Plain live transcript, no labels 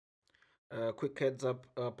Quick heads up,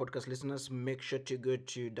 podcast listeners, make sure to go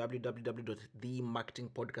to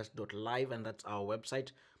www.themarketingpodcast.live, and that's our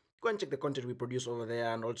website. Go and check the content we produce over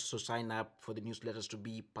there and also sign up for the newsletters to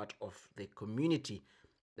be part of the community.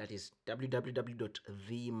 That is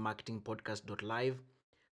www.themarketingpodcast.live.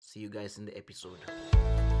 See you guys in the episode.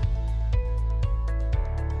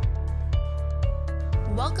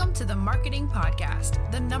 Welcome to the Marketing Podcast,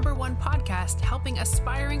 the number one podcast helping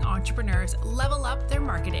aspiring entrepreneurs level up their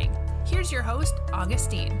marketing. Here's your host,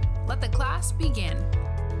 Augustine. Let the class begin.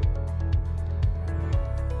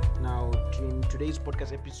 Now, in today's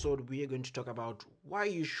podcast episode, we are going to talk about why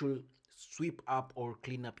you should sweep up or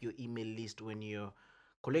clean up your email list when you're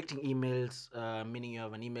collecting emails, meaning you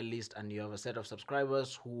have an email list and you have a set of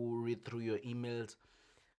subscribers who read through your emails.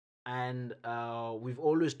 And we've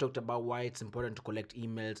always talked about why it's important to collect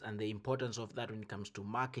emails and the importance of that when it comes to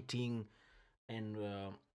marketing, and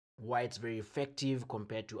why it's very effective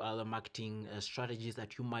compared to other marketing strategies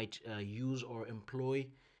that you might use or employ.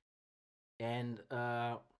 And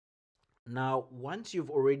now, once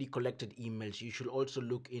you've already collected emails, you should also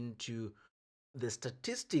look into the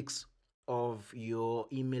statistics of your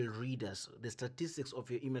email readers, the statistics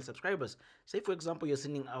of your email subscribers. Say, for example, you're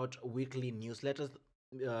sending out weekly newsletters,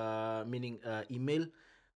 meaning email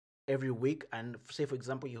every week, and say, for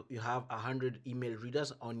example, you have 100 email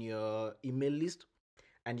readers on your email list,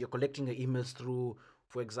 and you're collecting your emails through,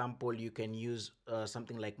 for example, you can use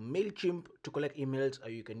something like MailChimp to collect emails,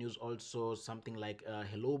 or you can use also something like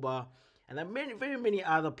Helloba, and there are very many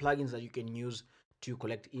other plugins that you can use to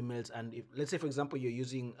collect emails. And if, let's say, for example, you're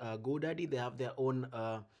using GoDaddy, they have their own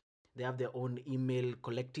email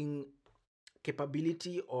collecting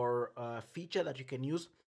capability or feature that you can use.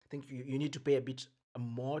 I think you need to pay a bit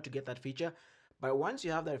more to get that feature, but once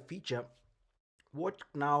you have that feature, what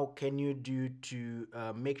now can you do to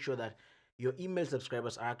make sure that your email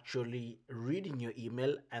subscribers are actually reading your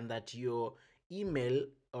email, and that your email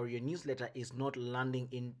or your newsletter is not landing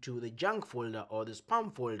into the junk folder or the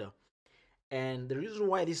spam folder? And the reason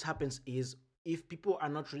why this happens is, if people are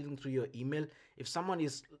not reading through your email, if someone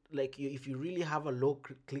is like you, if you really have a low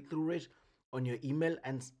click-through rate on your email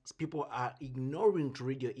and people are ignoring to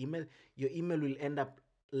read your email will end up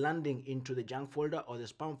landing into the junk folder or the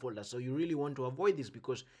spam folder. So you really want to avoid this,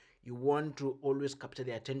 because you want to always capture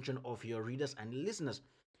the attention of your readers and listeners.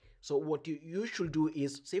 So what you should do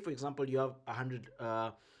is, say, for example, you have 100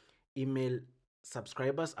 email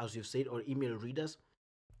subscribers, as you've said, or email readers,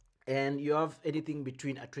 and you have anything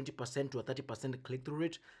between a 20% to a 30% click-through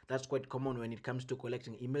rate. That's quite common when it comes to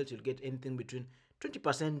collecting emails. You'll get anything between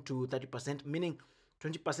 20% to 30%, meaning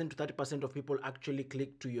 20% to 30% of people actually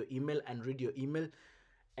click to your email and read your email.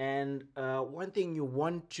 And one thing you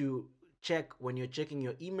want to check when you're checking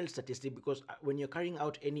your email statistic, because when you're carrying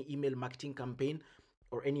out any email marketing campaign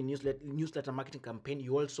or any newsletter marketing campaign,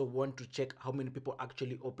 you also want to check how many people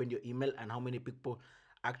actually opened your email and how many people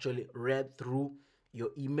actually read through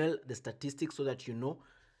your email, the statistics, so that you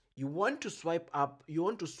want to swipe up, you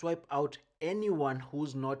want to swipe out anyone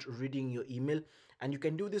who's not reading your email. And you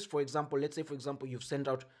can do this, for example, let's say, for example, you've sent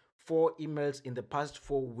out 4 emails in the past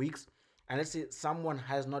 4 weeks, and let's say someone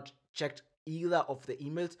has not checked either of the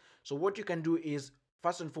emails. So what you can do is,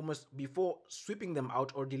 first and foremost, before sweeping them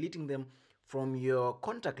out or deleting them from your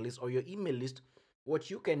contact list or your email list, what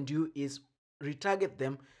you can do is retarget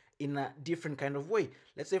them in a different kind of way.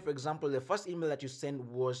 Let's say, for example, the first email that you sent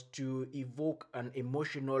was to evoke an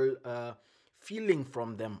emotional feeling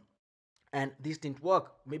from them, and this didn't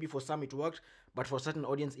work. Maybe for some it worked, but for a certain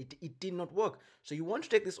audience it did not work. So you want to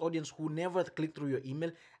take this audience who never clicked through your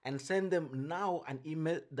email and send them now an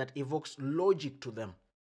email that evokes logic to them.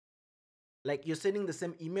 Like, you're sending the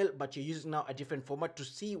same email, but you're using now a different format to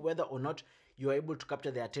see whether or not you are able to capture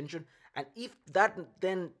their attention. And if that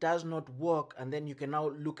then does not work, and then you can now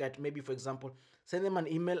look at, maybe, for example, send them an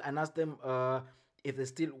email and ask them if they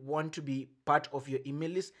still want to be part of your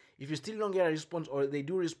email list. If you still don't get a response, or they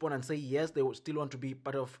do respond and say yes, they will still want to be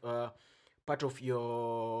part of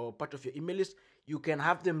your email list, you can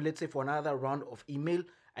have them, let's say, for another round of email,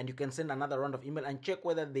 and you can send another round of email and check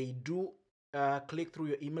whether they do click through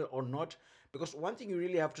your email or not. Because one thing you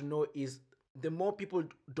really have to know is, the more people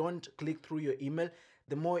don't click through your email,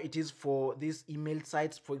 the more it is for these email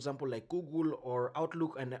sites, for example, like Google or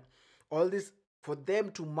Outlook and all this, for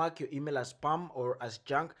them to mark your email as spam or as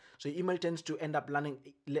junk. So your email tends to end up landing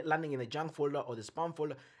in the junk folder or the spam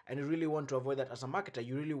folder, and you really want to avoid that. As a marketer,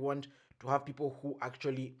 you really want to have people who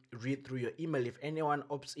actually read through your email. If anyone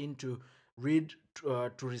opts in to read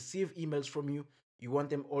to receive emails from you, you want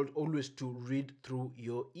them always to read through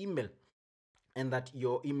your email, and that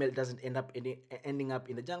your email doesn't ending up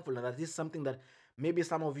in the junk folder. That is something that Maybe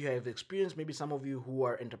some of you have experience, maybe some of you who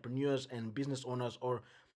are entrepreneurs and business owners, or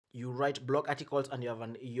you write blog articles and you have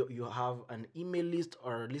an email list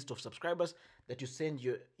or a list of subscribers that you send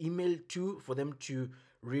your email to for them to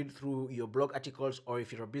read through your blog articles, or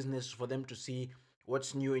if you're a business, for them to see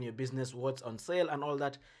what's new in your business, what's on sale and all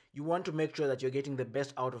that. You want to make sure that you're getting the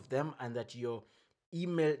best out of them and that your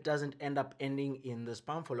email doesn't end up ending in the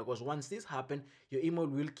spam folder, because once this happens, your email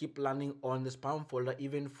will keep landing on the spam folder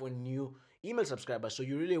even for new email subscribers. So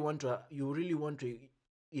you really want to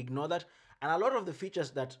ignore that. And a lot of the features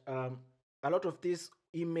that a lot of these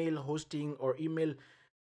email hosting or email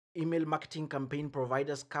marketing campaign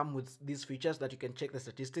providers come with these features, that you can check the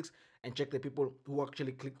statistics and check the people who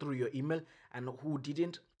actually click through your email and who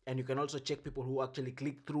didn't. And you can also check people who actually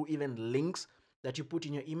click through even links that you put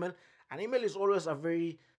in your email. And email is always a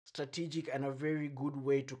very strategic and a very good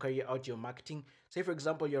way to carry out your marketing. Say, for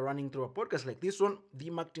example, you're running through a podcast like this one, the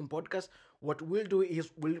Marketing Podcast. What we'll do is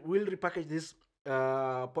we'll repackage this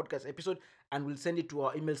podcast episode and we'll send it to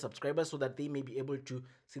our email subscribers so that they may be able to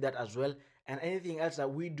see that as well. And anything else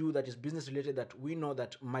that we do that is business related that we know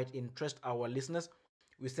that might interest our listeners,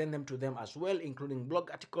 we send them to them as well, including blog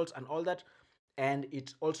articles and all that. And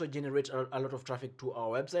it also generates a lot of traffic to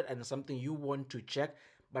our website, and something you want to check.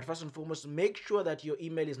 But first and foremost, make sure that your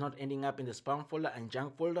email is not ending up in the spam folder and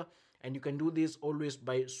junk folder. And you can do this always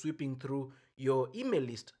by sweeping through your email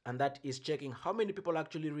list. And that is checking how many people are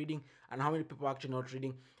actually reading and how many people are actually not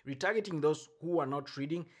reading. Retargeting those who are not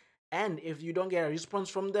reading. And if you don't get a response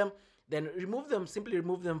from them, then simply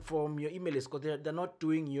remove them from your email list, because they're not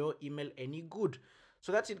doing your email any good.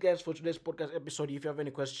 So that's it, guys, for today's podcast episode. If you have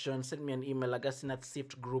any questions, send me an email,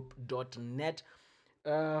 augustine@siftgroup.net.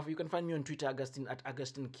 You can find me on Twitter, Augustine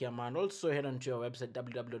 @AugustineKiama, and also head on to our website,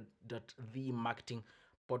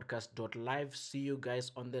 www.themarketingpodcast.live. See you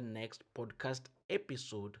guys on the next podcast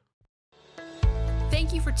episode.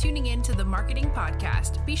 Thank you for tuning in to the Marketing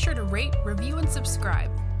Podcast. Be sure to rate, review, and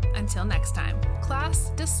subscribe. Until next time, class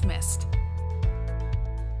dismissed.